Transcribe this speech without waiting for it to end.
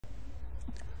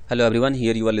Hello everyone,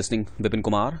 here you are listening Bipin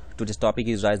Kumar. Today's topic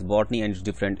is rice botany and its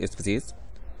different species.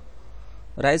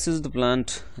 Rice is the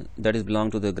plant that is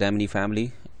belong to the Gramineae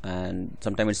family, and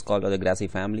sometimes it's called the Grassy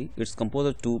family. It's composed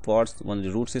of two parts, one is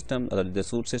the root system, other is the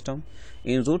shoot system.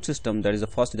 In root system, there is the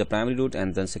first is the primary root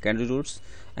and then secondary roots,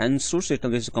 and shoot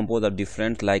system is composed of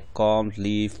different like culm,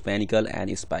 leaf, panicle and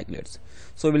spikelets.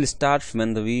 So we will start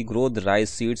when we grow the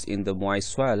rice seeds in the moist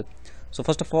soil. So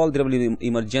first of all, there will be the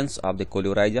emergence of the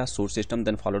coleorhiza shoot system,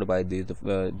 then followed by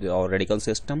our radical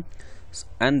system,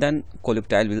 and then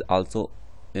coleoptile will also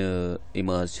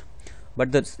emerge.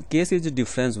 But the case is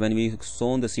different when we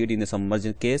sow the seed in the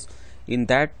submerged case. In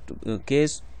that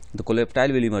case, the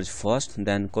coleoptile will emerge first,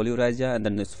 then coleorhiza, and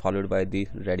then it's followed by the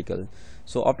radical.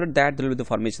 So after that, there will be the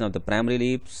formation of the primary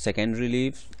leaves, secondary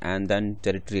leaves, and then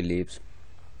tertiary leaves.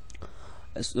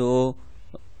 So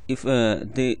if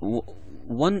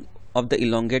one of the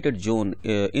elongated zone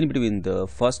in between the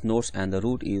first nodes and the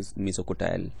root is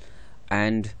mesocotyle,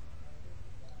 and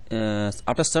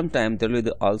after some time there will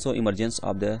be also emergence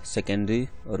of the secondary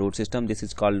root system. This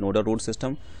is called nodal root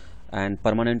system and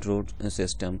permanent root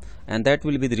system, and that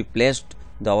will be replaced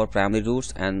our primary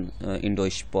roots and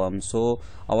endosperm. So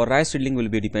our rice seedling will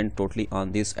be depend totally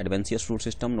on this adventitious root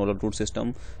system, nodal root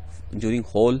system during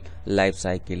whole life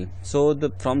cycle. So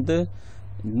from the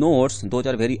nodes, those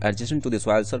are very adjacent to the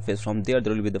soil surface. From there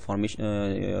will be the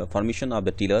formation of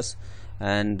the tillers,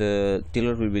 and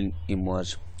tiller will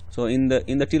emerge. So in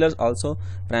the tillers also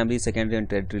primary, secondary and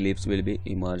tertiary leaves will be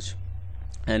emerge,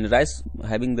 and rice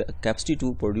having the capacity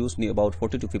to produce near about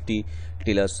 40 to 50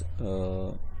 tillers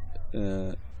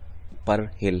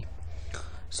per hill.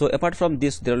 So apart from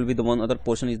this, there will be the one other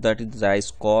portion is that is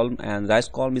rice culm, and rice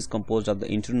culm is composed of the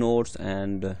internodes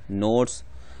and nodes,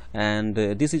 and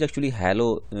this is actually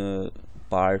hollow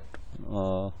part,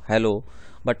 hollow,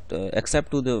 but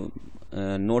except to the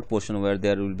node portion where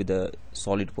there will be the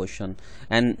solid portion,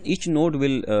 and each node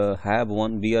will have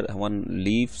one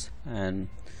leaves, and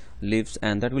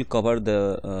that will cover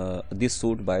the this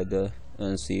shoot by the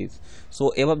seeds.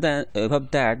 So above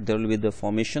that there will be the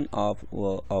formation of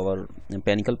our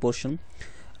panicle portion,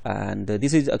 and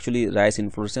this is actually rice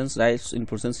inflorescence. Rice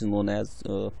inflorescence is known as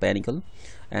panicle,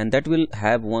 and that will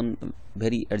have one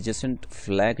very adjacent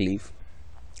flag leaf,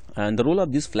 and the role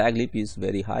of this flag leaf is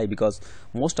very high because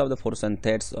most of the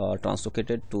photosynthetes are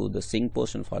translocated to the sing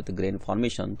portion for the grain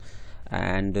formation,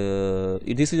 and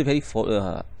this is a very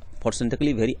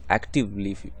photosynthetically very active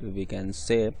leaf, we can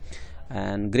say,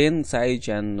 and grain size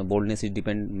and boldness is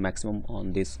depend maximum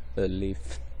on this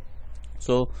leaf.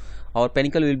 So our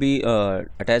panicle will be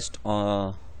attached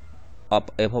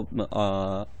up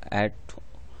above at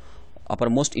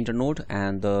uppermost internode,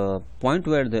 and the point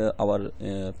where our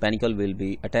panicle will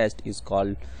be attached is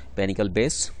called panicle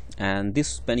base, and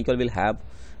this panicle will have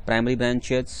primary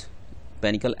branches,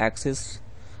 panicle axis,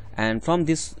 and from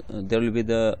this there will be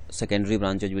the secondary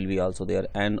branches will be also there,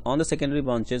 and on the secondary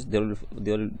branches there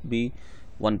will be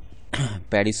one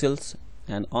pedicels,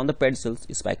 and on the pedicels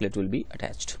spikelet will be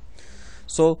attached.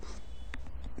 So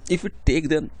if we take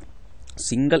the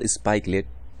single spikelet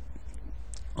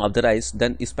of the rice,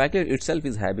 then spikelet itself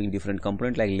is having different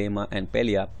component like lemma and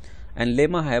palea, and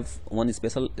lemma have one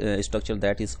special structure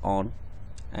that is on,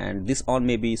 and this on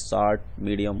may be short,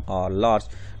 medium or large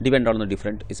depend on the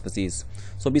different species.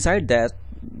 So beside that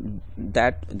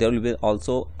there will be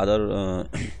also other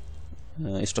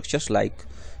structures like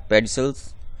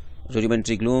pedicels,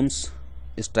 rudimentary glumes,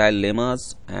 style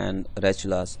lemmas and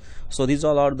raceolas. So these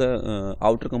all are the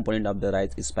outer component of the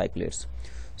rice spikelets.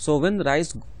 So when the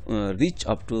rice reach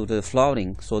up to the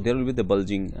flowering, so there will be the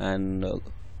bulging, and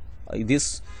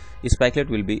this spikelet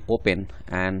will be open,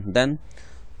 and then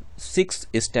 6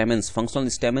 stamens, functional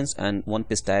stamens, and 1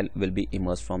 pistil will be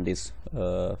emerged from this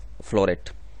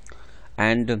floret,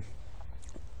 and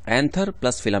anther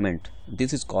plus filament,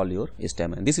 this is called your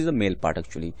stamen. This is the male part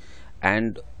actually,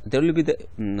 and there will be the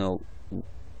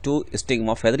 2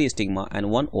 stigma, feathery stigma, and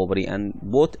 1 ovary, and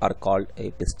both are called a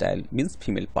pistil, means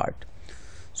female part.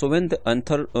 So when the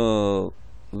anther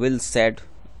will shed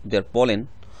their pollen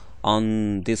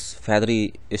on this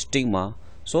feathery stigma,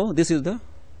 so this is the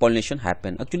pollination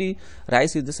happen. Actually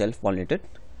rice is the self-pollinated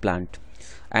plant,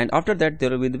 and after that there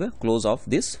will be the close of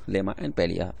this lemma and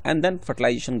palea, and then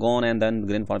fertilization gone, and then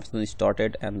grain formation is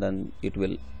started, and then it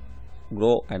will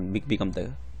grow and become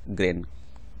the grain,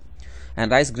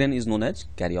 and rice grain is known as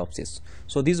caryopsis.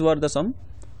 So these were the some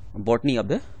botany of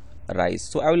the rice.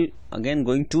 So I will again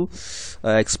going to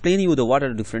explain you the what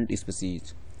are different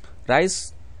species.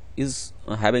 Rice is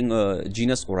having a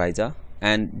genus Oryza,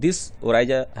 and this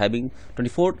Oryza having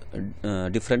 24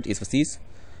 different species.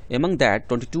 Among that,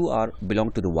 22 are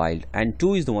belong to the wild, and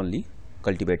 2 is the only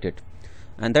cultivated,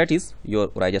 and that is your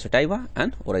Oryza sativa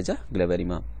and Oryza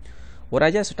glavarima.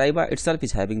 Oryza sativa itself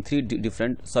is having 3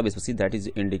 different subspecies, that is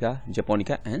indica,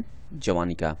 japonica and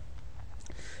javanica.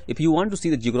 If you want to see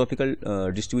the geographical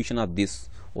distribution of this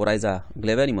Oryza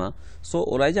glavarima, so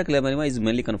Oryza glavarima is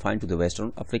mainly confined to the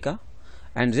Western Africa,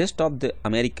 and rest of the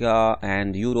America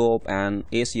and Europe and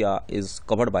Asia is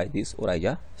covered by this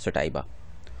Oryza sativa.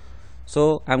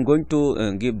 So I am going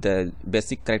to give the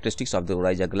basic characteristics of the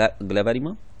Oryza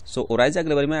glavarima. So Oryza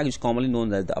glavarima is commonly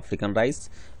known as the African rice,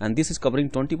 and this is covering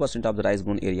 20% of the rice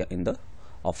grown area in the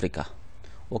Africa.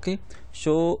 Okay,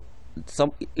 so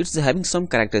it's having some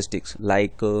characteristics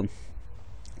like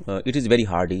it is very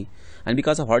hardy, and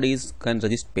because of hardy it can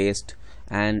resist pest,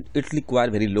 and it require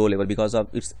very low level because of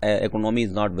its economy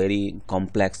is not very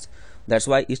complex. That's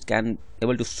why it can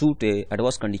able to suit a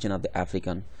adverse condition of the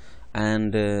African,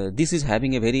 and this is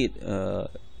having a very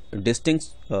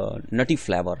distinct nutty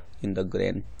flavor in the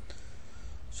grain.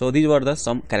 So these were the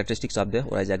some characteristics of the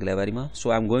Oryza glavarima. So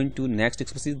I am going to next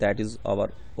species, that is our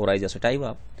Oryza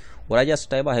sativa. Oryza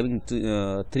sativa having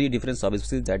 3 different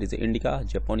subspecies, that is indica,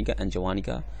 japonica and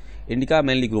javanica. Indica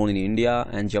mainly grown in India,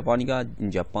 and japonica in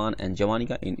Japan, and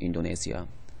javanica in Indonesia.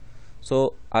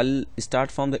 So I'll start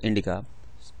from the indica.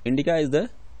 Indica is the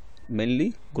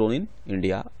mainly grown in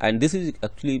India, and this is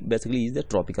actually basically is the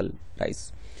tropical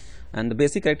rice. And the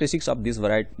basic characteristics of this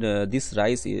variety, this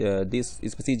rice, this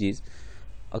species is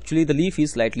actually the leaf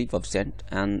is slightly pubescent,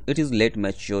 and it is late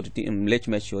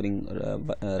maturing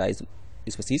rice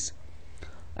species,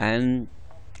 and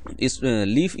its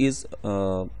leaf is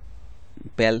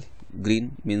pale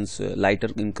green, means lighter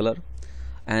in color,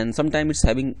 and sometimes it's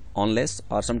having onless,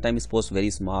 or sometimes it's posed very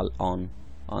small on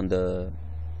the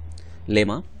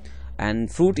lemma,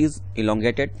 and fruit is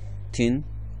elongated, thin,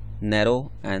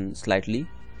 narrow and slightly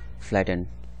flattened.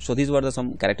 So these were the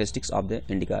some characteristics of the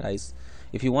indica rice.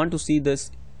 If you want to see this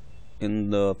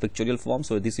in the pictorial form,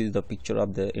 so this is the picture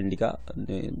of the indica.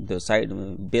 The side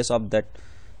base of that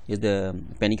is the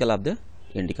panicle of the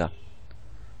indica.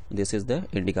 This is the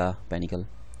indica panicle.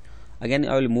 Again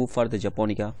I will move for the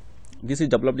japonica. This is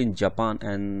developed in Japan,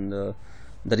 and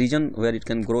the region where it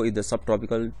can grow is the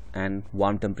subtropical and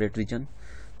warm temperate region.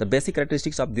 The basic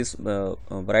characteristics of this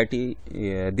variety,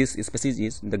 this species,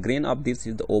 is the grain of this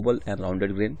is the oval and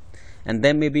rounded grain, and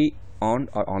they may be on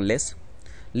or onless.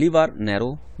 Leaves are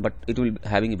narrow, but it will be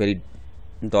having a very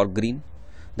dark green.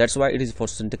 That's why it is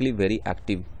photosynthetically very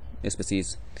active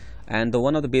species. And the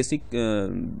one of the basic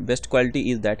best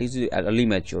quality is that is early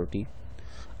maturing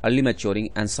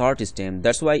and short stem.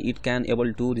 That's why it can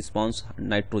able to respond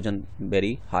nitrogen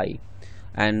very high,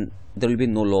 and there will be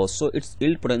no loss. So its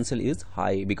yield potential is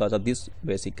high because of these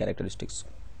basic characteristics.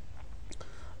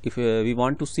 If we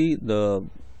want to see the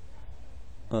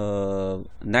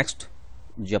next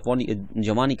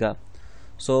javanica,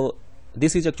 so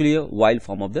this is actually a wild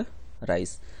form of the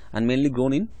rice and mainly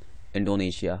grown in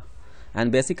Indonesia,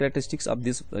 and basic characteristics of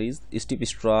this is steep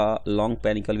straw, long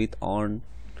panicle with horn,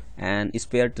 and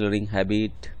spare tillering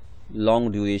habit,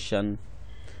 long duration.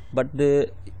 But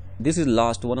this is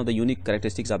last one of the unique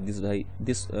characteristics of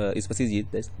this species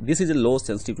is this is a low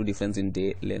sensitive to difference in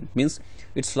day length, means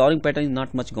its flowering pattern is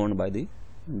not much governed by the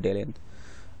day length.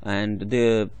 And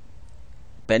the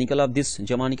panicle of this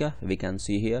javanica we can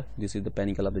see here. This is the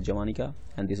panicle of the javanica,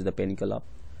 and this is the panicle of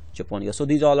japonica. So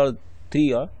these all are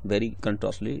three are very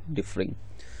contrastly differing.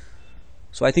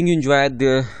 So I think you enjoyed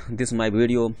this my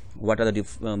video. What are the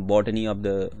botany of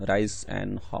the rice,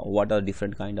 and what are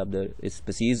different kind of the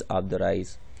species of the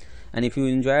rice. And if you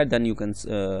enjoyed, then you can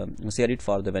share it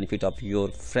for the benefit of your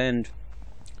friend.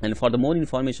 And for the more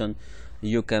information,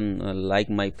 you can like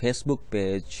my Facebook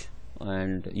page,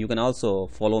 and you can also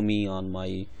follow me on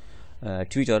my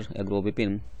Twitter,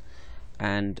 AgroVipin,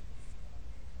 and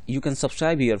you can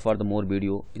subscribe here for the more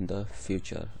video in the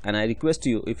future. And I request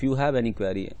you, if you have any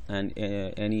query and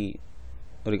any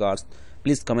regards,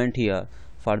 please comment here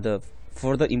for the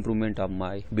further improvement of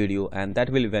my video, and that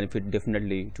will benefit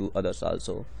definitely to others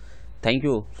also. Thank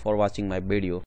you for watching my video.